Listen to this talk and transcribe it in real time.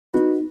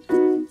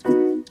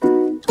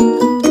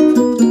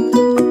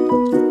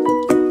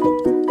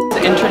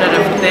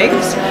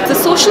things. The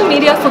social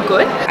media for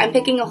good. I'm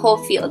picking a whole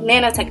field,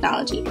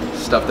 nanotechnology.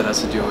 Stuff that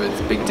has to do with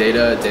big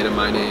data, data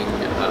mining,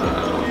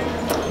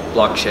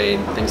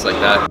 blockchain, things like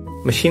that.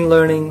 Machine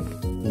learning,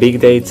 big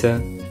data,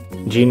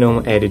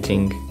 genome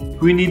editing.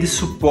 We need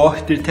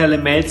support to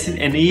telemedicine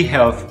and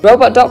e-health.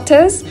 Robot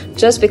doctors,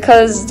 just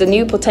because the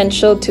new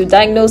potential to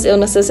diagnose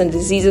illnesses and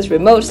diseases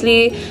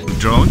remotely.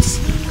 Drones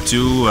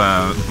to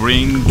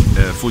bring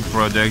food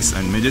products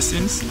and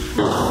medicines.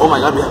 Oh my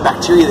god, we have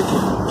bacteria that can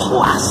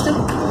plastic.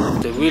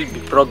 There will be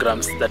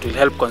programs that will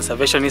help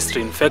conservationists to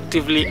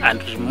effectively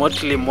and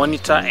remotely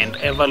monitor and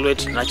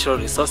evaluate natural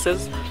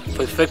resources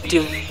for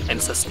effective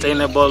and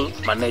sustainable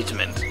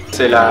management.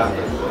 C'est la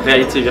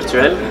réalité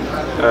virtuelle.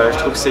 Je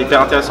trouve que c'est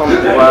hyper intéressant de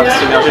pouvoir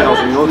s'immerger dans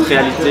une autre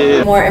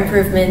réalité. More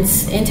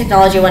improvements in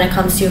technology when it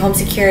comes to home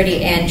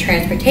security and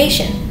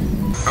transportation.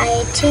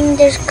 I think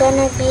there's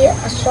gonna be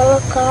a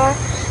solar car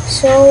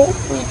so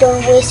we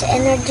don't waste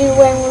energy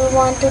when we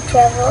want to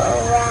travel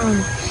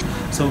around.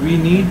 So we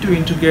need to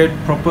integrate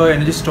proper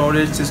energy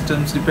storage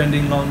systems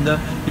depending on the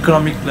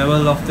economic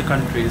level of the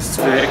countries.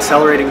 The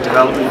accelerating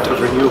development of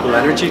renewable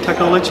energy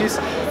technologies.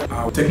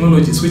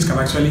 Technologies which can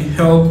actually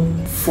help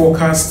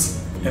forecast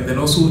and then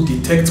also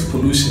detect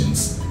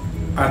pollutions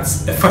at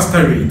a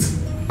faster rate.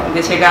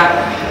 근데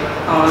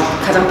제가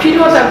가장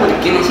필요하다고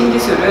느끼는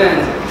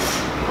신기술은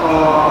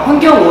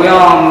환경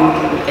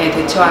오염에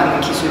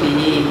대처하는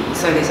기술이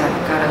있어야 되지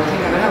않을까라고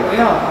생각을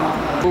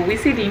하고요. We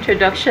see the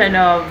introduction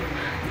of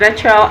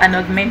virtual and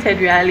augmented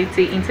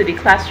reality into the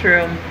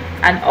classroom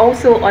and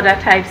also other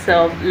types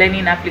of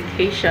learning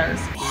applications.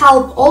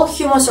 Help all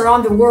humans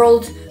around the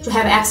world to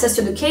have access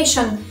to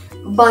education,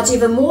 but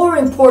even more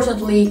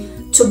importantly,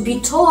 to be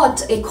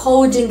taught a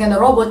coding and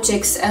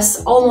robotics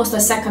as almost a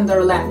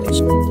secondary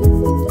language.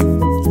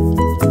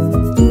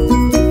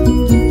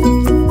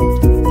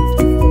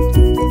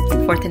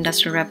 Fourth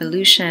Industrial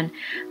Revolution,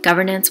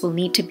 governance will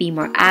need to be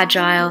more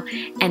agile,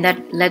 and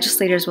that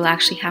legislators will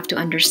actually have to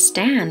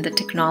understand the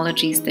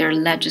technologies they're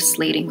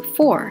legislating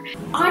for.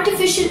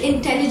 Artificial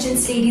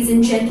intelligence, ladies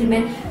and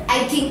gentlemen, I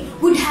think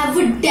would have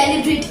a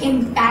deliberate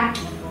impact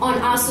on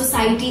our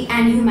society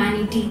and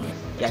humanity.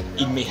 That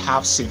it may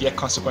have severe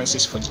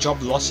consequences for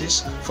job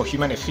losses, for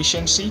human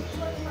efficiency,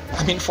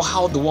 for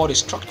how the world is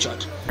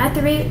structured. At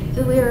the rate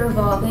that we are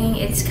evolving,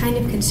 it's kind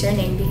of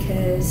concerning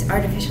because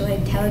artificial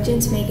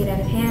intelligence may get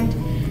out of hand.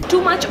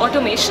 Too much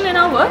automation in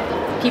our work.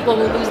 People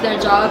will lose their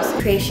jobs.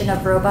 Creation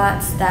of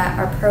robots that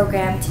are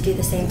programmed to do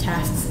the same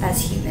tasks as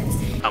humans.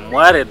 I'm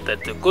worried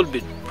that there could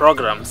be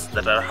programs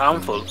that are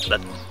harmful that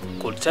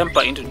could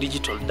tamper into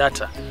digital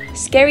data.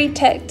 Scary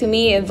tech to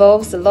me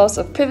involves the loss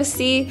of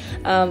privacy,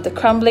 the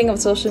crumbling of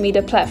social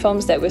media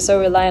platforms that we're so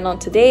reliant on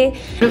today.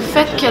 Le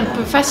fait qu'elle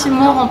peut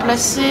facilement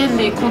remplacer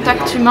les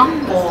contacts humains.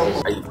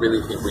 I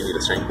really think we need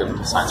to strengthen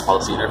the science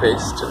policy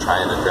interface to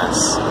try and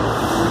address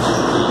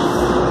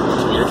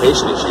the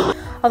communication issue.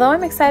 Although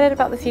I'm excited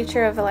about the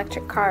future of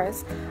electric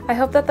cars, I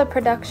hope that the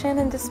production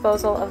and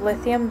disposal of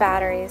lithium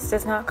batteries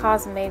does not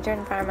cause major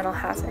environmental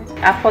hazard.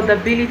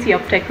 Affordability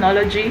of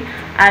technology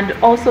and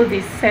also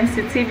the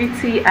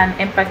sensitivity and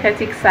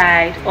empathetic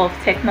side of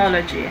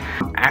technology.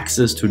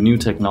 Access to new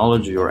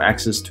technology or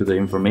access to the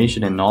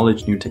information and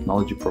knowledge new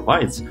technology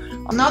provides.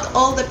 Not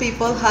all the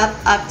people have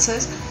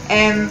access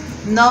and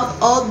not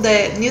all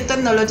the new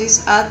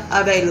technologies are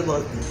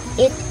available.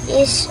 It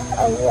is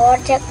a war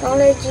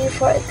technology,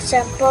 for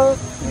example,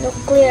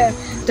 nuclear.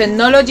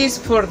 Technologies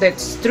for the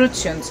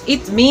destructions.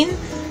 It means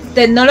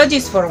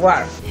technologies for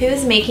war.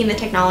 Who's making the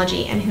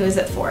technology and who is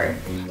it for?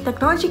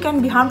 Technology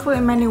can be harmful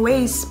in many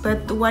ways,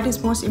 but what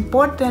is most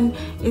important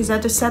is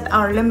that to set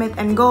our limit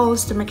and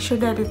goals to make sure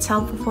that it's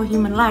helpful for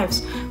human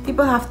lives.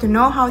 People have to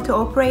know how to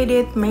operate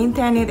it,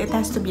 maintain it, it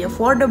has to be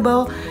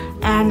affordable,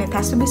 and it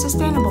has to be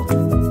sustainable.